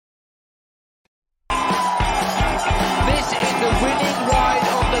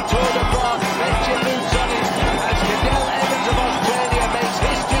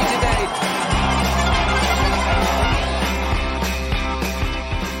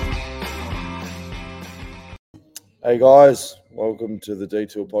Hey guys, welcome to the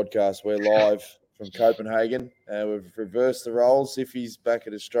Detour podcast. We're live from Copenhagen. We've reversed the roles. Iffy's back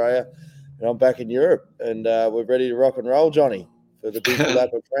in Australia and I'm back in Europe. And we're ready to rock and roll, Johnny, for the big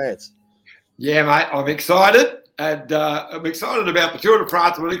lap of France. Yeah, mate, I'm excited. And I'm excited about the Tour de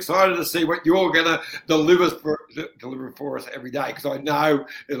France. I'm excited to see what you're going to deliver for us every day, because I know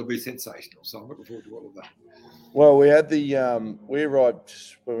it'll be sensational. So I'm looking forward to all of that. Well, we had we arrived,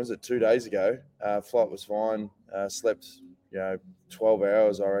 when was it, 2 days ago. Flight was fine. Slept, 12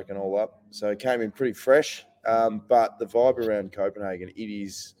 hours, I reckon, all up. So it came in pretty fresh. But the vibe around Copenhagen, it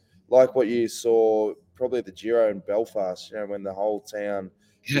is like what you saw probably at the Giro in Belfast, when the whole town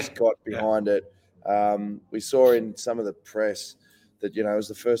just got behind it. We saw in some of the press that, it was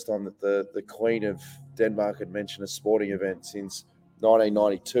the first time that the Queen of Denmark had mentioned a sporting event since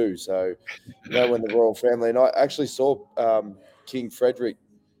 1992. So, when the royal family, and I actually saw King Frederick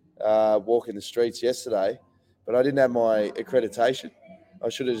walking the streets yesterday, but I didn't have my accreditation. I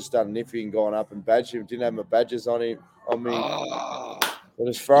should have just done an Iffy and gone up and badged him. Didn't have my badges on me. I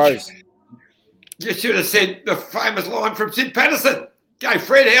just froze. You should have said the famous line from Sid Patterson. Go,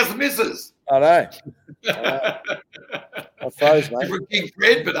 Fred, how's the missus? I know. I froze, mate. You were King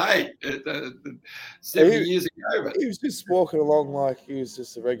Fred, but hey, 70 years ago. But he was just walking along like he was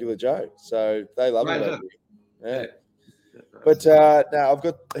just a regular Joe. So they love him. Yeah. But now I've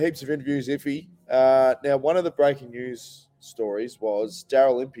got heaps of interviews, Iffy. Now, one of the breaking news stories was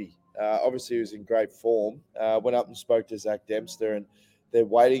Daryl Impey. Obviously, he was in great form. Went up and spoke to Zach Dempster, and they're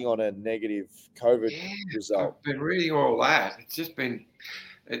waiting on a negative COVID result. I've been reading all that. It's just been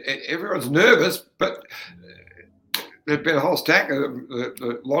everyone's nervous, but there's been a whole stack of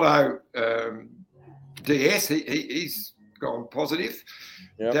the Lotto DS. He's gone positive.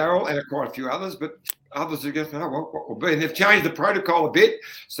 Yep. Daryl and quite a few others, but others are just, what will be? And they've changed the protocol a bit.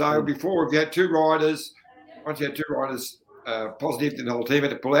 So before, if you had two riders, once you had two riders positive, then the whole team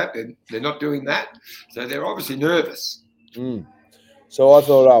had to pull out. They're not doing that. So they're obviously nervous. So I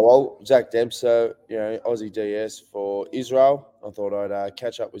thought, Zach Dempster, Aussie DS for Israel. I thought I'd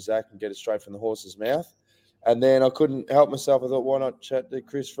catch up with Zach and get it straight from the horse's mouth. And then I couldn't help myself. I thought, why not chat to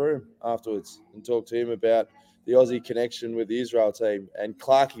Chris Froome afterwards and talk to him about the Aussie connection with the Israel team. And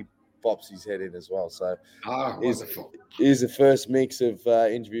Clarkey pops his head in as well. So here's the first mix of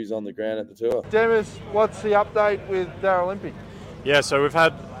interviews on the ground at the tour. Demis, what's the update with Daryl Impey? Yeah, so we've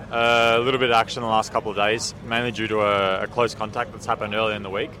had a little bit of action the last couple of days, mainly due to a close contact that's happened earlier in the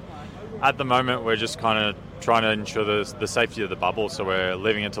week. At the moment, we're just kind of trying to ensure the safety of the bubble, so we're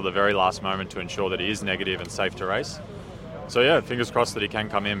leaving until the very last moment to ensure that he is negative and safe to race. So yeah, fingers crossed that he can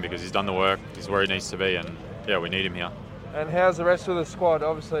come in because he's done the work, he's where he needs to be, and yeah, we need him here. And how's the rest of the squad?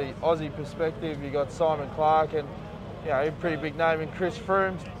 Obviously, Aussie perspective, you got Simon Clark and a pretty big name, and Chris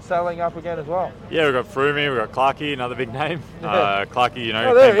Froome sailing up again as well. Yeah, we've got Froome, we've got Clarkey, another big name. Yeah. Clarkey,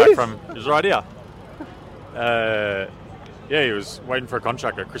 came back from, he was right here. He was waiting for a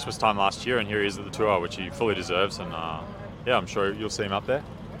contract at Christmas time last year, and here he is at the tour, which he fully deserves. And I'm sure you'll see him up there.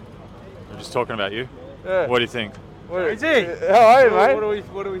 We're just talking about you. Yeah. What do you think? Is he? How are you, mate?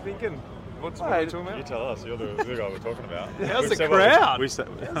 What are we thinking? What are we talking about? You tell us. You're the guy we're talking about. How's the crowd?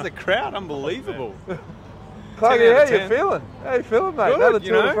 How's the crowd? Unbelievable. Clarky, how you feeling? How you feeling, mate? Good, another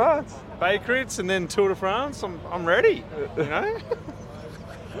Tour de France. Bakerits and then Tour de France. I'm ready. No,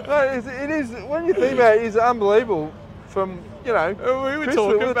 it is. When you think about it, it's unbelievable. From we were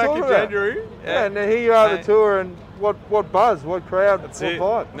talking back in January. Yeah, and here you are at the tour, and what buzz, what crowd, That's what it.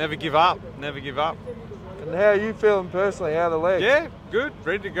 vibe. Never give up. Never give up. And how are you feeling personally? How are the legs? Yeah, good.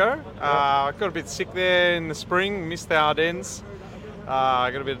 Ready to go. I got a bit sick there in the spring. Missed the Ardennes.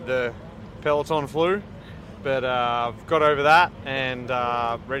 I got a bit of the Peloton flu, but I've got over that and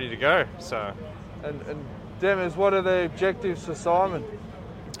ready to go. So. And Demis, what are the objectives for Simon?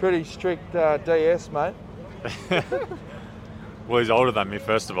 Pretty strict DS, mate. Well, he's older than me,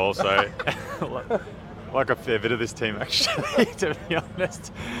 first of all, so like a fair bit of this team, actually, to be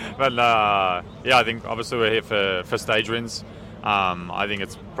honest. But I think obviously we're here for stage wins. I think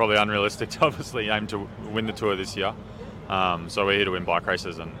it's probably unrealistic to obviously aim to win the tour this year. So we're here to win bike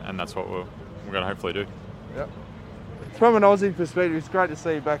races, and that's what we're going to hopefully do. Yep. From an Aussie perspective, it's great to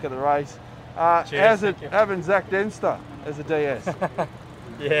see you back at the race. How's it having Zach Dempster as a DS?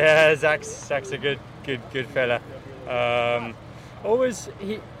 Yeah, Zach's a good fella. Always,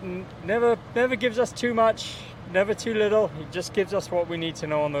 he never gives us too much, never too little. He just gives us what we need to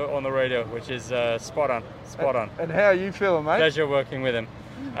know on the radio, which is spot on. And how are you feeling, mate? Pleasure working with him.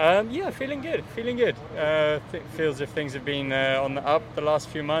 Feeling good. Feels as if things have been on the up the last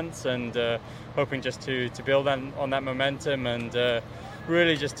few months, and hoping just to build on that momentum and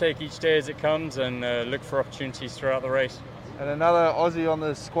really just take each day as it comes and look for opportunities throughout the race. And another Aussie on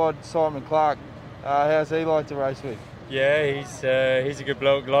the squad, Simon Clark. How's he like to race with? Yeah, he's a good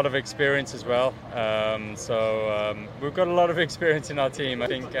bloke, a lot of experience as well. We've got a lot of experience in our team. I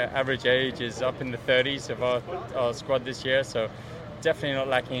think average age is up in the 30s of our squad this year, so definitely not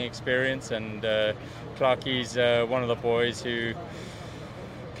lacking experience. And Clarkie's one of the boys who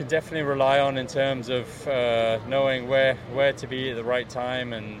can definitely rely on in terms of knowing where to be at the right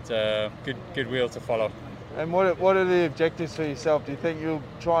time, and good wheel to follow. And what are the objectives for yourself? Do you think you'll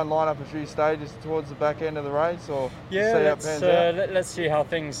try and line up a few stages towards the back end of the race, or yeah, see how it pans out? Let's see how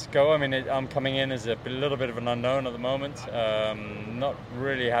things go. I mean, I'm coming in as a little bit of an unknown at the moment, not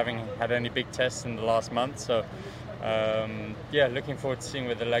really having had any big tests in the last month. So, looking forward to seeing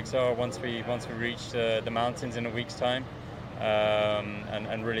where the legs are once we reach the mountains in a week's time,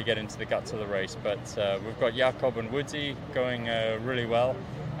 and really get into the guts of the race. But we've got Jakob and Woodsy going really well.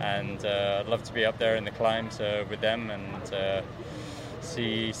 And I'd love to be up there in the climbs with them and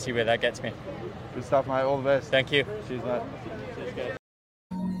see where that gets me. Good stuff, mate. All the best. Thank you. Cheers, mate.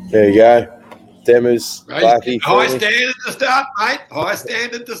 There you go. Demmers, Clarkie. High standard to start, mate. High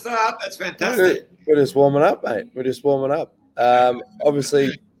standard to start. That's fantastic. We're just warming up, mate. We're just warming up. Obviously,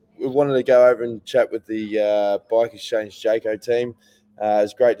 we wanted to go over and chat with the Bike Exchange Jayco team.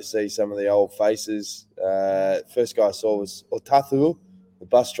 It's great to see some of the old faces. First guy I saw was Otathu, the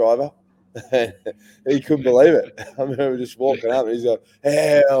bus driver. He couldn't believe it. I remember just walking up and he's like,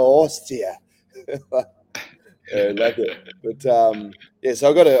 "Hey, Ostia." Loved it. But so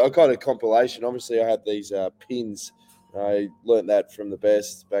I got a compilation. Obviously, I had these pins. I learnt that from the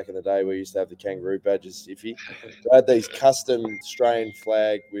best back in the day. We used to have the kangaroo badges iffy. So I had these custom Australian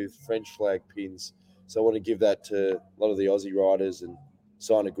flag with French flag pins. So I want to give that to a lot of the Aussie riders and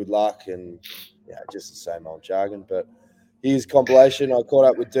sign a good luck and just the same old jargon. But here's compilation. I caught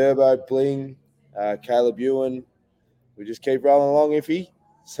up with Durbo, Bling, Caleb Ewan. We just keep rolling along, iffy.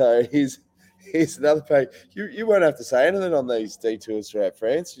 So here's another page. You won't have to say anything on these detours throughout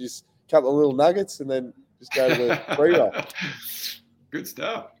France. You just a couple of little nuggets and then just go to the pre-roll. Good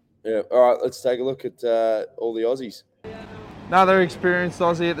stuff. Yeah. All right, let's take a look at all the Aussies. Another experienced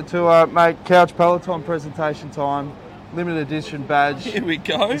Aussie at the tour, mate. Couch Peloton presentation time. Limited edition badge. Here we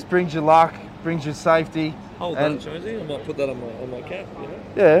go. This brings you luck, brings you safety. Hold that, Jonesy. I might put that on my cap. You know?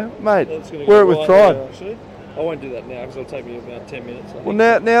 Yeah, mate. Wear Wear it with pride. Actually, I won't do that now because it'll take me about 10 minutes. Well,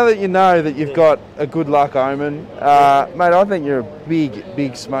 now that you know that you've got a good luck omen, mate, I think you're a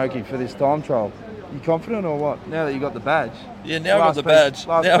big smoky for this time trial. You confident or what? Now that you got the badge. Yeah, now I've got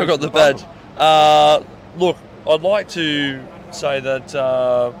the badge. Look, I'd like to say that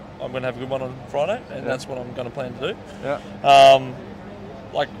I'm going to have a good one on Friday, and that's what I'm going to plan to do. Yeah.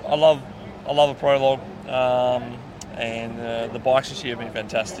 I love a prologue, and the bikes this year have been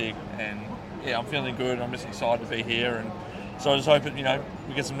fantastic, and I'm feeling good. I'm just excited to be here, and so I just hope that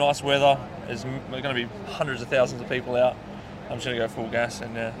we get some nice weather. There's going to be hundreds of thousands of people out. I'm just going to go full gas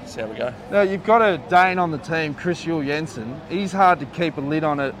and see how we go. Now, you've got a Dane on the team, Chris Jensen. He's hard to keep a lid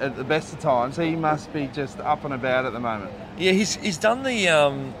on it at the best of times. He must be just up and about at the moment. Yeah, he's done the,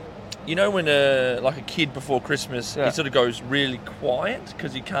 when like a kid before Christmas, he sort of goes really quiet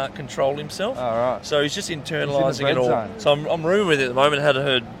because he can't control himself. Oh, right. So he's just internalising it all. Zone. So I'm rooming with it at the moment. I hadn't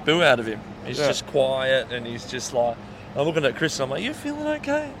heard boo out of him. He's just quiet and he's just like, I'm looking at Chris and I'm like, you feeling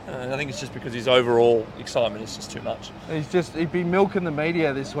okay? I think it's just because his overall excitement is just too much. He'd be milking the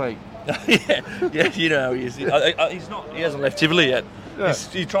media this week. yeah, you know he is. He hasn't left Tivoli yet. Yeah.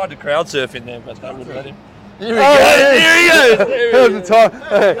 He tried to crowd surf in there, but they wouldn't let him. Here he goes. Here's the time.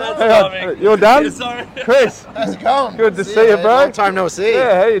 Hey, you're done? Yeah, sorry. Chris. How's it going? Good to see you, bro. Long time no see.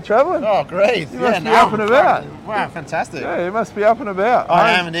 Yeah, how you travelling? Oh, great. You must be up and about. Wow, fantastic. Yeah, you must be up and about.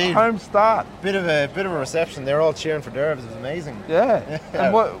 I am indeed. Home start. Bit of a reception. They're all cheering for Durbridge. It was amazing. Yeah.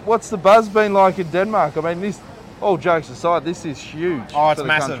 And what's the buzz been like in Denmark? I mean, all jokes aside, this is huge. Oh, it's for the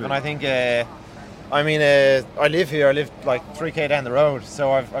massive. country. And I think, I live here. I live like 3k down the road.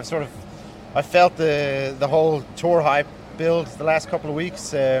 So I felt the whole tour hype build the last couple of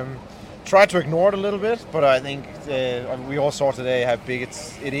weeks. Tried to ignore it a little bit, but I think we all saw today how big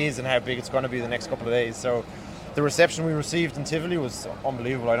it is and how big it's going to be the next couple of days. So the reception we received in Tivoli was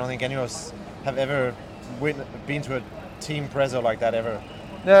unbelievable. I don't think any of us have ever been to a team prezzo like that ever.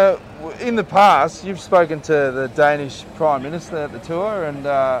 Now, in the past, you've spoken to the Danish Prime Minister at the tour, and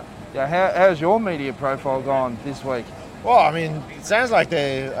how's your media profile gone this week? Well, I mean, it sounds like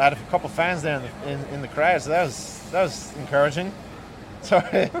they had a couple of fans there in the crowd, so that was encouraging. So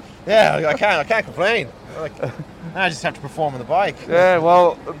I can't complain. I just have to perform on the bike. Yeah,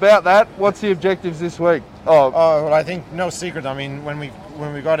 well, about that, what's the objectives this week? Oh, well, I think no secret. I mean, when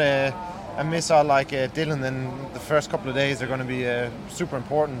we got a missile like Dylan, then the first couple of days are going to be super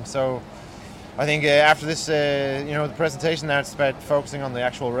important. So I think after this, the presentation now, it's about focusing on the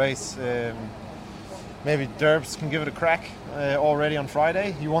actual race. Maybe Durbs can give it a crack already on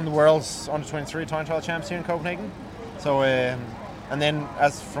Friday. He won the world's under-23 time trial champs here in Copenhagen. So and then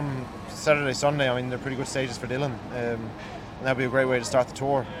as from Saturday, Sunday, I mean, they're pretty good stages for Dylan. And that'll be a great way to start the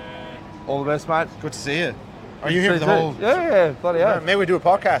tour. All the best, mate. Good to see you. Are you here for the whole? Yeah, bloody hell. Maybe we do a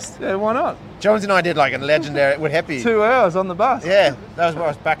podcast. Yeah, why not? Jonesy and I did like a legendary with Heppy. 2 hours on the bus. Yeah, that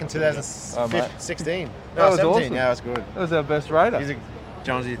was back in 2016. That was 17. awesome. Yeah, that was good. That was our best raider.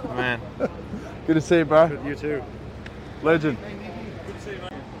 Jonesy, man. Good to see you, bro. Good, you too. Legend.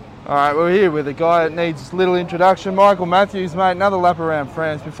 All right, we're here with a guy that needs little introduction. Michael Matthews, mate, another lap around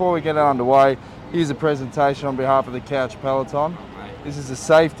France. Before we get it underway, here's a presentation on behalf of the Couch Peloton. This is a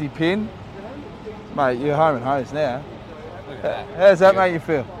safety pin. Mate, you're home and host now. Look at that. How does that make you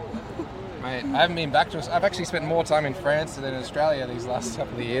feel? Mate, I haven't been back to us. I've actually spent more time in France than in Australia these last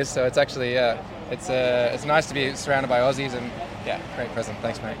couple of years, so it's actually it's nice to be surrounded by Aussies, and yeah, great present.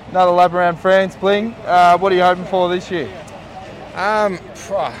 Thanks, mate. Another lap around France, Bling. What are you hoping for this year?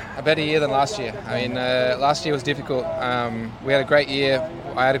 A better year than last year. I mean, last year was difficult. We had a great year.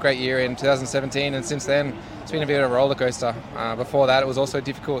 I had a great year in 2017, and since then it's been a bit of a roller coaster. Before that, it was also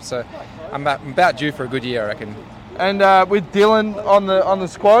difficult. So I'm about due for a good year, I reckon. And with Dylan on the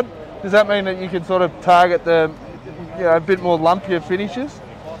squad, does that mean that you can sort of target the a bit more lumpier finishes?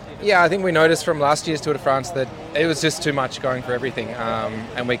 Yeah, I think we noticed from last year's Tour de France that it was just too much going for everything,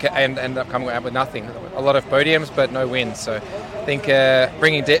 and we ended up coming out with nothing. A lot of podiums, but no wins. So I think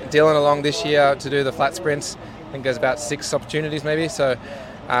bringing Dylan along this year to do the flat sprints, I think there's about 6 opportunities maybe. So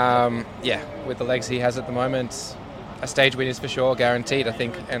with the legs he has at the moment, a stage win is for sure guaranteed, I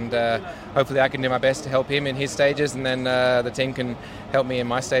think. And hopefully I can do my best to help him in his stages, and then the team can help me in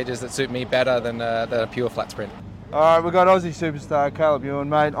my stages that suit me better than a pure flat sprint. All right, we've got Aussie superstar Caleb Ewan,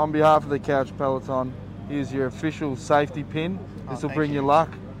 mate. On behalf of the Couch Peloton, here's your official safety pin. This will bring you luck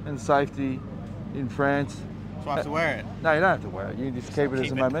and safety in France. Do I have to wear it? No, you don't have to wear it. You can just keep it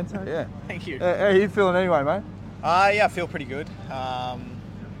as a memento. Yeah. Thank you. How are you feeling anyway, mate? Yeah, I feel pretty good. I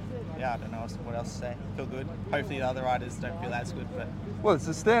don't know what else to say. I feel good. Hopefully the other riders don't feel as good, but... Well, it's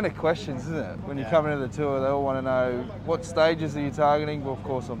the standard questions, isn't it? When you come into the tour, they all want to know what stages are you targeting? Well, of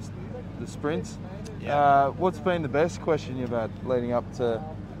course, on the sprints. Yeah. What's been the best question you've had leading up to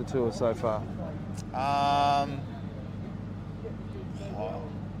the tour so far? I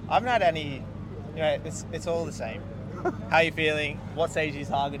haven't had any. It's all the same. How are you feeling? What stage are you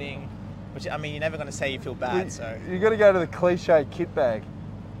targeting? Which, I mean, you're never going to say you feel bad. So you got to go to the cliche kit bag.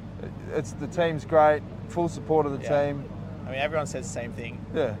 It's the team's great, full support of the team. I mean, everyone says the same thing.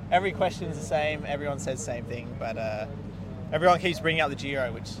 Yeah. Every question's the same. Everyone says the same thing, but everyone keeps bringing up the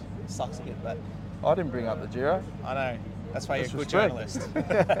Giro, which sucks a bit. But I didn't bring up the Giro. I know. That's why you're a good journalist.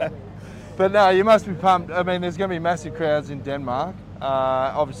 But no, you must be pumped. I mean, there's going to be massive crowds in Denmark.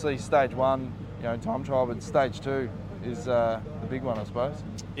 Obviously, stage 1, time trial, but stage 2 is the big one, I suppose.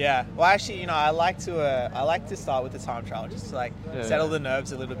 Yeah. Well, actually, I like to start with the time trial, just to settle the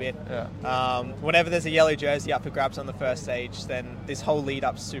nerves a little bit. Yeah. Whenever there's a yellow jersey up for grabs on the first stage, then this whole lead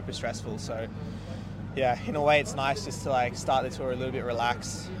up's super stressful. So, yeah, in a way, it's nice just to start the tour a little bit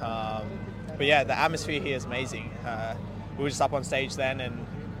relaxed. But yeah, the atmosphere here is amazing. We were just up on stage then, and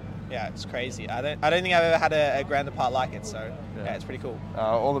yeah, it's crazy. I don't think I've ever had a grander part like it. So yeah, it's pretty cool.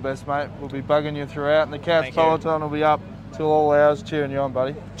 All the best, mate. We'll be bugging you throughout, and the Couch Peloton will be up till all hours, cheering you on,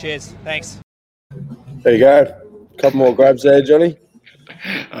 buddy. Cheers. Thanks. There you go. Couple more grabs there, Johnny.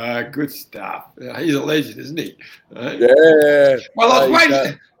 Good stuff. He's a legend, isn't he? Yeah. Well, I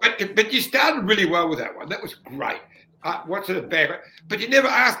was waiting, but you started really well with that one. That was great. What's it about? But you never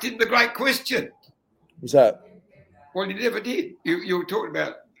asked him the great question. What's that? Well, you never did. You were talking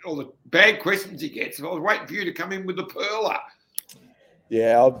about all the bad questions he gets, and I was waiting for you to come in with the perler.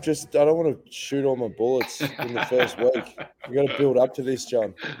 Yeah, I don't want to shoot all my bullets in the first week. You got to build up to this,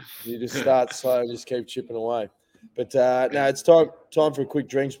 John. You just start slow and just keep chipping away. But no, it's time for a quick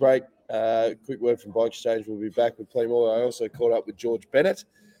drinks break. Quick word from Bike Exchange. We'll be back with plenty more. I also caught up with George Bennett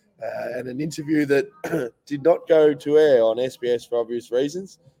and an interview that did not go to air on SBS for obvious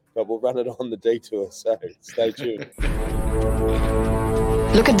reasons, but we'll run it on the detour. So stay tuned.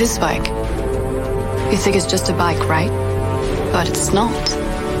 Look at this bike. You think it's just a bike, right? But it's not.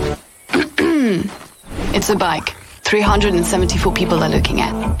 It's a bike 374 people are looking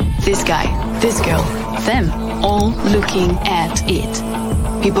at. This guy, this girl, them, all looking at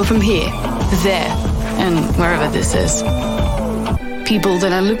it. People from here, there, and wherever this is. People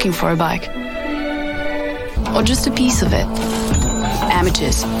that are looking for a bike. or just a piece of it.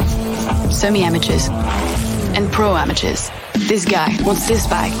 Amateurs, semi-amateurs, and pro-amateurs. This guy wants this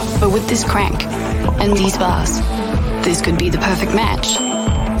bike, but with this crank and these bars. This could be the perfect match.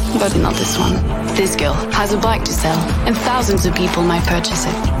 But not this one. This girl has a bike to sell, and thousands of people might purchase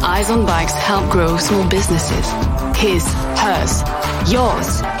it. Eyes on Bikes help grow small businesses. His, hers,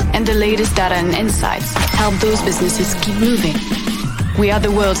 yours, and the latest data and insights help those businesses keep moving. We are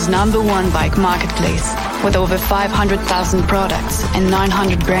the world's #1 bike marketplace, with over 500,000 products and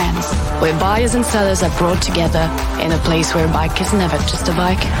 900 brands, where buyers and sellers are brought together in a place where a bike is never just a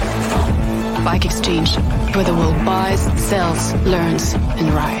bike. Bike Exchange, where the world buys, sells, learns,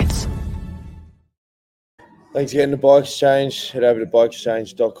 and rides. Thanks again to Bike Exchange. Head over to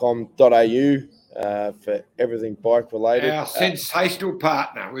bikeexchange.com.au for everything bike related. Our sensational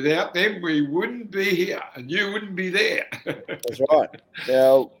partner. Without them, we wouldn't be here, and you wouldn't be there. That's right.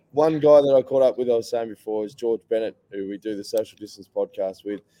 Now, one guy that I caught up with, I was saying before, is George Bennett, who we do the Social Distance podcast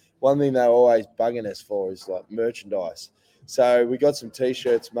with. One thing they're always bugging us for is like merchandise. So we got some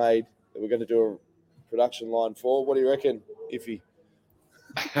T-shirts made that we're going to do a production line for. What do you reckon, Iffy?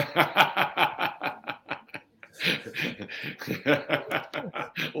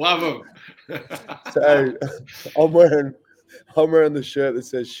 Love them. So I'm wearing the shirt that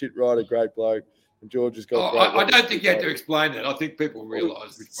says "Shit Rider, Great Bloke," and George has got. I don't think you have to explain that. I think people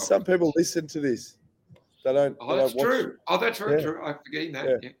realise. Some people listen to this. They don't. Oh, that's true. Oh, that's very true. I forget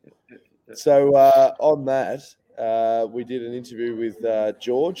that. Yeah. So on that, we did an interview with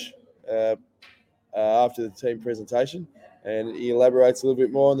George after the team presentation, and he elaborates a little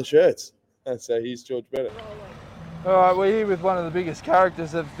bit more on the shirts. So here's George Bennett. All right, we're here with one of the biggest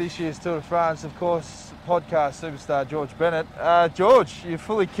characters of this year's Tour de France, of course, podcast superstar George Bennett. George, you're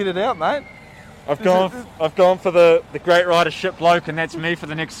fully kitted out, mate. I've gone for the great rider ship bloke, and that's me for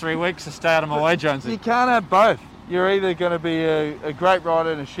the next 3 weeks to stay out of my way, Jonesy. You can't have both. You're either going to be a great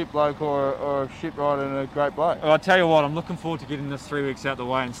rider and a ship bloke, or a ship rider and a great bloke. Well, I'll tell you what, I'm looking forward to getting this 3 weeks out the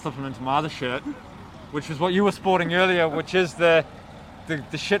way and slipping into my other shirt, which is what you were sporting earlier, which is the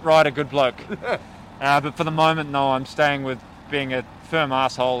shit rider good bloke. But for the moment, no, I'm staying with being a firm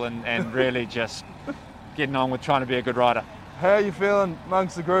asshole and really just getting on with trying to be a good rider. How are you feeling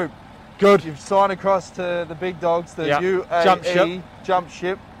amongst the group? Good. You've signed across to the big dogs, the UAE jump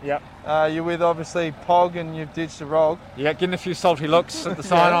ship. Yep. You're with obviously Pog, and you've ditched the Rog. Yeah, getting a few salty looks at the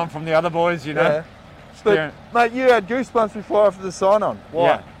sign-on from the other boys, you know. Yeah. But, mate, you had goosebumps before after the sign-on.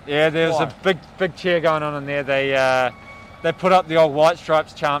 Why? Yeah, there's a big cheer going on in there. They put up the old White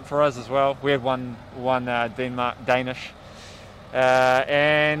Stripes chant for us as well. We had one Danish.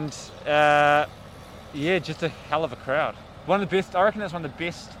 Just a hell of a crowd. One of the best, I reckon that's one of the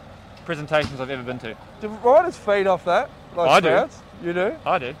best presentations I've ever been to. Do riders feed off that? Like I crowds? do. You do?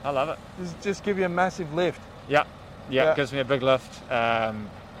 I do. I love it. Does it just give you a massive lift? Yeah, it gives me a big lift.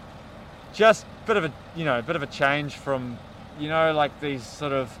 Just bit of a change from, like these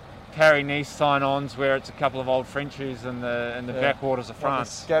sort of Paris-Nice sign-ons where it's a couple of old Frenchies in the backwaters of France.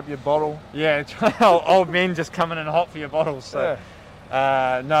 Scab your bottle. Yeah, old men just coming in hot for your bottles. So.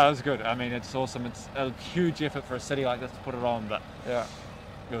 No, it was good. I mean, it's awesome. It's a huge effort for a city like this to put it on, but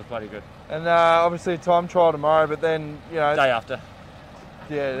it was bloody good. And obviously time trial tomorrow, but then, day after.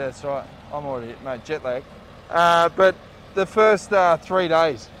 Yeah, that's right. I'm already, mate, jet lag. But the first 3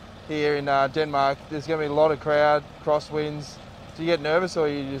 days here in Denmark, there's going to be a lot of crowd, crosswinds. Do you get nervous, or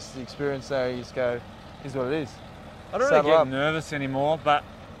you just experience that, you just go, here's what it is? I don't really get nervous anymore, but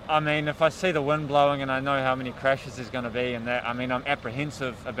I mean, if I see the wind blowing and I know how many crashes there's going to be, and that, I mean, I'm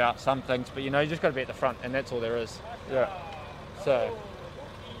apprehensive about some things, but you just got to be at the front, and that's all there is. Yeah. So,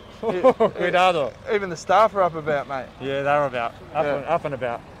 cuidado. Even the staff are up about, mate. Yeah, they're about. Up and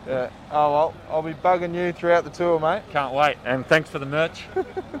about. Yeah. Oh, well, I'll be bugging you throughout the tour, mate. Can't wait. And thanks for the merch.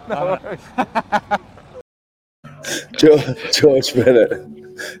 No worries. George Bennett,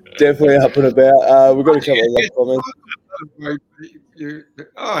 definitely up and about. We've got a couple of love comments.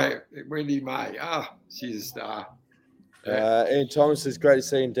 Wendy May. She's a star. Ian Thomas says, great to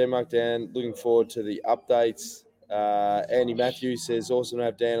see you in Denmark, Dan. Looking forward to the updates. Andy Matthews says, awesome to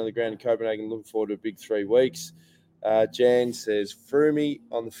have Dan on the ground in Copenhagen. Looking forward to a big 3 weeks. Jan says, Froome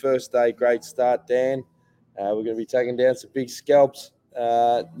on the first day. Great start, Dan. We're going to be taking down some big scalps.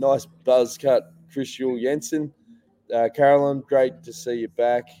 Nice buzz cut, Chris Jensen. Carolyn, great to see you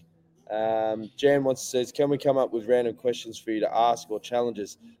back. Jan says, can we come up with random questions for you to ask or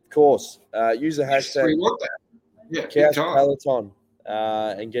challenges? Of course. Use the hashtag we want that. Couch Peloton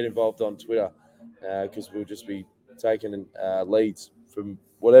and get involved on Twitter because we'll just be taking leads from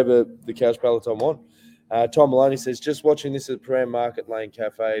whatever the Couch Peloton want. Tom Maloney says, just watching this at Paran Market Lane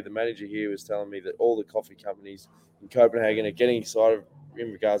Cafe, the manager here was telling me that all the coffee companies in Copenhagen are getting excited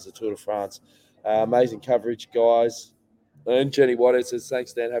in regards to Tour de France. Amazing coverage, guys. And Jenny Whitehead says,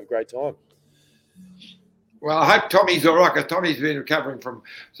 thanks, Dan. Have a great time. Well, I hope Tommy's all right, because Tommy's been recovering from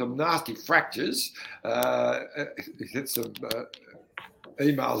some nasty fractures. He had some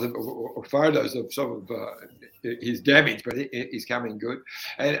emails or photos of some of his damage, but he's coming good.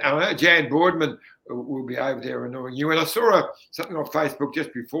 And I know Jan Boardman will be over there annoying you. And I saw something on Facebook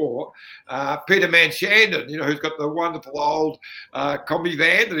just before, Peter Manchandon, who's got the wonderful old combi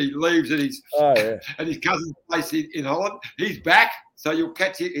van that he leaves at his at his cousin's place in Holland. He's back. So you'll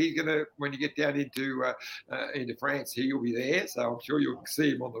catch it. He's gonna, when you get down into France, he'll be there. So I'm sure you'll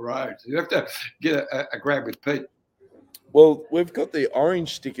see him on the road. So you have to get a grab with Pete. Well, we've got the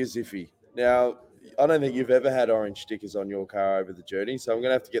orange stickers, Iffy. Now, I don't think you've ever had orange stickers on your car over the journey, so I'm going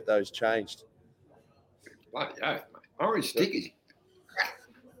to have to get those changed. Bloody oath, mate. Orange stickers.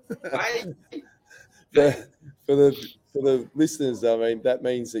 For the listeners, I mean, that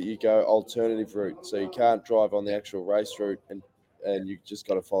means that you go alternative route, so you can't drive on the actual race route, and you just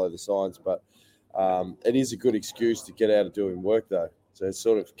got to follow the signs. But it is a good excuse to get out of doing work, though. So it's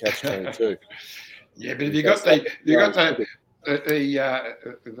sort of catch-22. Yeah, but if you got the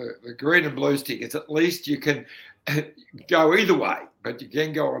green and blue stickers, at least you can go either way, but you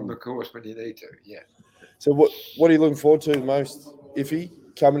can go on the course when you need to. Yeah. So what are you looking forward to the most, Iffy,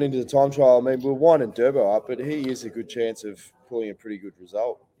 coming into the time trial? I mean, we're winding Durbo up, but he is a good chance of pulling a pretty good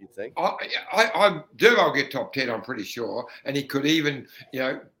result, you'd think. Durbo will get top 10, I'm pretty sure, and he could even,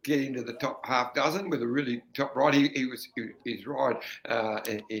 get into the top half dozen with a really top ride. His ride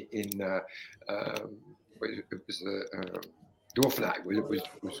Dauphiné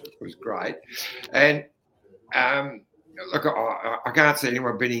was great, and look, I can't see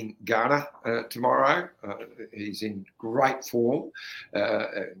anyone beating Ghana tomorrow. He's in great form.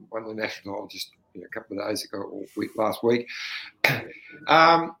 Won the national just a couple of days ago, or last week. But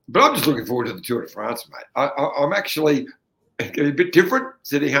I'm just looking forward to the Tour de France, mate. I'm actually getting a bit different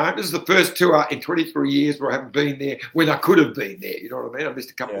sitting home. This is the first tour in 23 years where I haven't been there when I could have been there. You know what I mean? I missed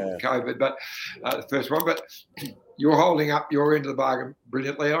a couple of COVID, but the first one. But you're holding up your end of the bargain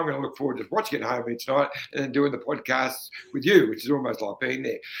brilliantly. I'm going to look forward to watching it home each night and then doing the podcasts with you, which is almost like being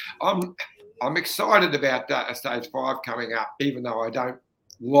there. I'm excited about Stage 5 coming up, even though I don't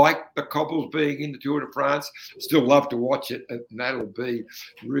like the cobbles being in the Tour de France. Still love to watch it, and that'll be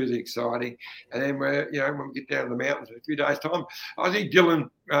really exciting. And then when we get down to the mountains in a few days' time, I think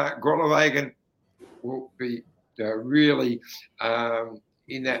Dylan Groenewegen will be really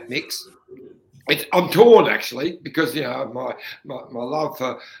in that mix. I'm torn actually, because my love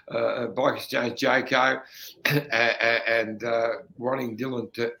for Bike Exchange Jayco and wanting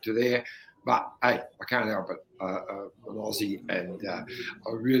Dylan to there. But hey, I can't help it. An Aussie, and I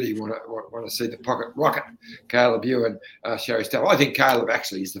really want to see the pocket rocket, Caleb Ewan, show his stuff. I think Caleb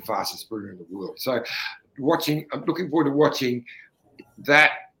actually is the fastest sprinter in the world. So I'm looking forward to watching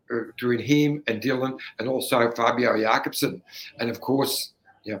that between him and Dylan, and also Fabio Jakobsen, and of course,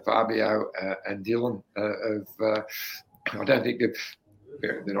 Fabio and Dylan I don't think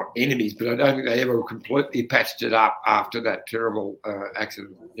they're not enemies, but I don't think they ever completely patched it up after that terrible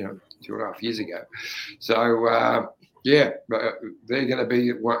accident, 2.5 years ago. So, they're going to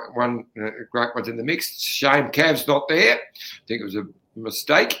be one great ones in the mix. Shame Cav's not there. I think it was a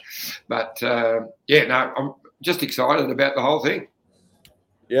mistake. But, I'm just excited about the whole thing.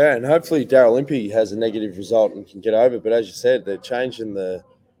 Yeah, and hopefully Daryl Impey has a negative result and can get over. But as you said, they're changing the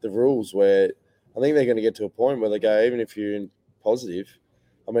rules where I think they're going to get to a point where they go, even if you're in positive,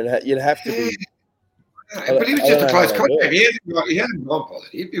 I mean, you'd have to be. But he was just a close contact. He hadn't gone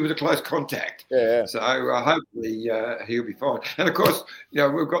positive. It was a close contact. Yeah. So hopefully he'll be fine. And of course,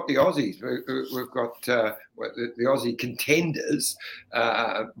 we've got the Aussies. We've got the Aussie contenders,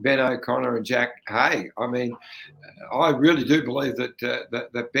 Ben O'Connor and Jack Hay. I mean, I really do believe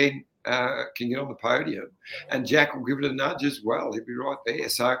that Ben can get on the podium, and Jack will give it a nudge as well. He'll be right there.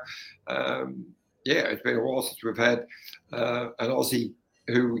 So, it's been a while since we've had an Aussie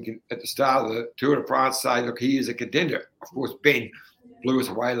who we can, at the start of the Tour de France, say, look, he is a contender. Of course, Ben blew us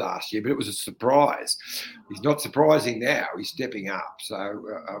away last year, but it was a surprise. He's not surprising now. He's stepping up. So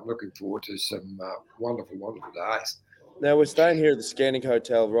I'm looking forward to some wonderful, wonderful days. Now, we're staying here at the Scandic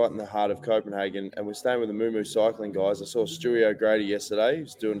Hotel right in the heart of Copenhagen, and we're staying with the Moo Cycling guys. I saw Stewie O'Grady yesterday. He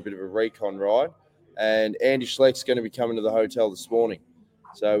was doing a bit of a recon ride, and Andy Schleck's going to be coming to the hotel this morning.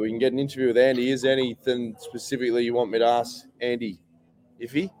 So we can get an interview with Andy. Is there anything specifically you want me to ask Andy?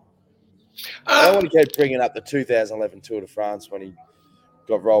 Iffy? I don't want to keep bringing up the 2011 Tour de France when he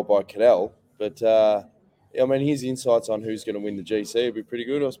got rolled by Cadel, but I mean, his insights on who's going to win the GC would be pretty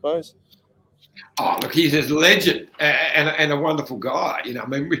good, I suppose. Oh, look, he's a legend and a wonderful guy. You know, I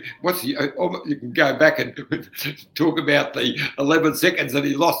mean, you can go back and talk about the 11 seconds that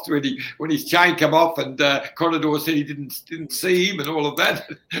he lost when his chain came off and Contador said he didn't see him and all of that.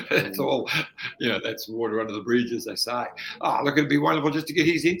 That's all, that's water under the bridge, as they say. Oh, look, it'd be wonderful just to get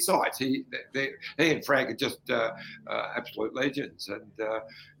his insights. He and Frank are just absolute legends, and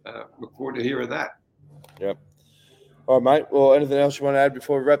look forward to hearing that. Yep. All right, mate. Well, anything else you want to add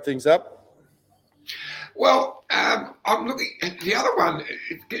before we wrap things up? Well, I'm looking at the other one.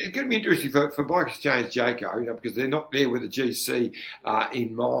 It's going to be interesting for Bike Exchange Jayco, because they're not there with the GC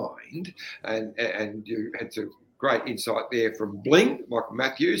in mind, and you had some great insight there from Bling, Michael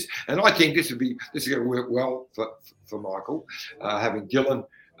Matthews, and I think this is going to work well for Michael, having Dylan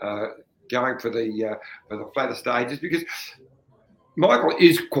going for the flatter stages, because Michael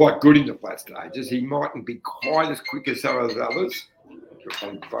is quite good in the flat stages. He mightn't be quite as quick as some of the others.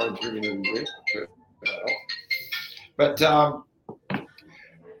 Phone's ringing a little bit. But the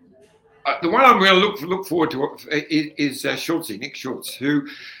one I'm going to look forward to is Schultze, Nick Schultz, who,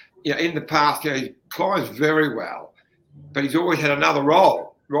 in the past, he climbs very well, but he's always had another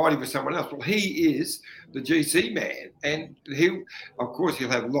role, riding for someone else. Well, he is the GC man, and he'll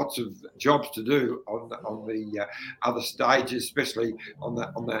have lots of jobs to do on the other stages, especially on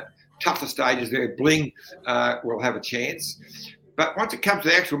the tougher stages there. Bling will have a chance. But once it comes to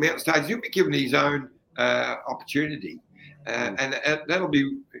the actual mountain stages, he'll be given his own opportunity, and that'll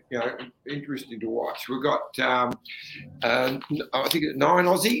be interesting to watch. We've got I think 9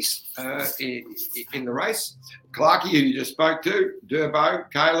 Aussies in the race. Clarkey, who you just spoke to, Durbo,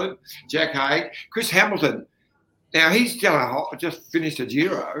 Caleb, Jack Haig, Chris Hamilton. Now he's just finished a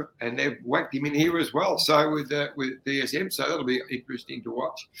Giro, and they've whacked him in here as well. So with DSM, so that'll be interesting to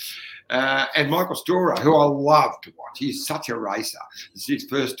watch. And Michael Storer, who I love to watch. He's such a racer. This is his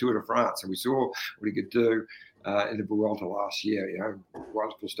first Tour de France, and we saw what he could do in the Vuelta last year.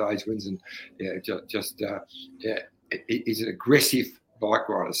 Wonderful stage wins, and he's an aggressive bike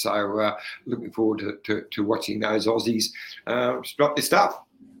rider. So looking forward to watching those Aussies strut their stuff.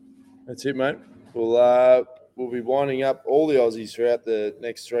 That's it, mate. We'll be winding up all the Aussies throughout the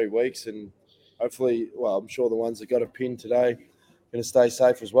next 3 weeks, and hopefully, I'm sure the ones that got a pin today are going to stay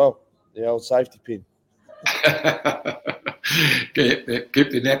safe as well. The old safety pin. Keep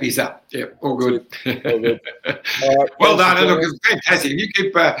the nappies up. Yeah, all good. All good. All right, well done. And look, it's fantastic. If you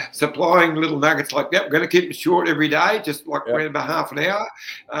keep supplying little nuggets like that, we're going to keep them short every day, just like around about half an hour,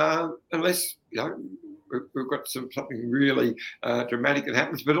 unless we've got something really dramatic that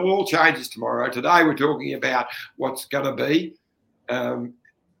happens. But it all changes tomorrow. Today we're talking about what's going to be, and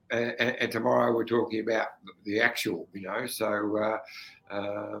tomorrow we're talking about the actual. So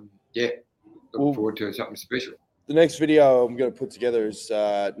look forward to something special. The next video I'm going to put together is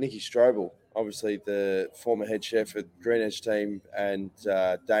Nicky Strobel, obviously the former head chef at Green Edge team and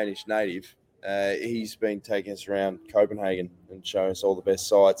Danish native. He's been taking us around Copenhagen and showing us all the best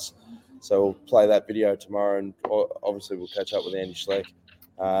sites. So we'll play that video tomorrow, and obviously we'll catch up with Andy Schleck.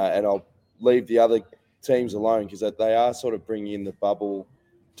 And I'll leave the other teams alone because they are sort of bringing in the bubble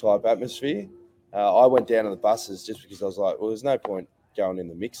type atmosphere. I went down on the buses just because I was like, well, there's no point going in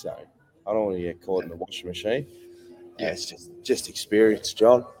the mix zone. I don't want to get caught in the washing machine. Yeah, it's just experience,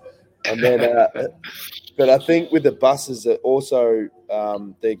 John. And then, but I think with the buses that also,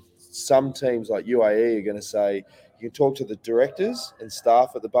 some teams like UAE are going to say you can talk to the directors and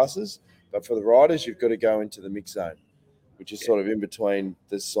staff at the buses, but for the riders, you've got to go into the mix zone, which is sort of in between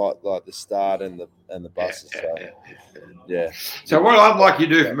the site, like the start and the buses. So what I'd like you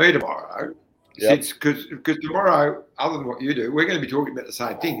to do for me tomorrow. Because tomorrow, other than what you do, we're going to be talking about the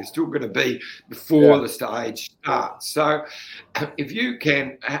same thing. It's still going to be before the stage starts. So if you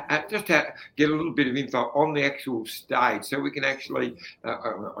can just get a little bit of info on the actual stage so we can actually,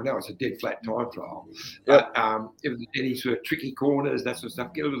 I know it's a dead flat time trial, but if there's any sort of tricky corners, that sort of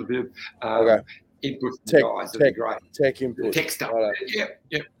stuff, get a little bit of input from the guys. That'd be great. Tech input. Tech stuff. Yep.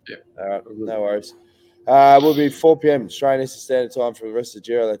 All right, no worries. We'll be 4 p.m. Australian Eastern Standard Time for the rest of the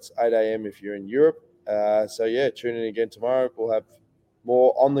Giro. That's 8 a.m. if you're in Europe. Tune in again tomorrow. We'll have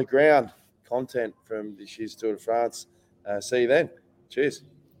more on the ground content from this year's Tour de France. See you then. Cheers.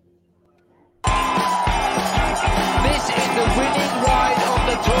 This is the winning ride of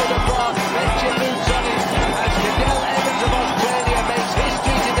the Tour de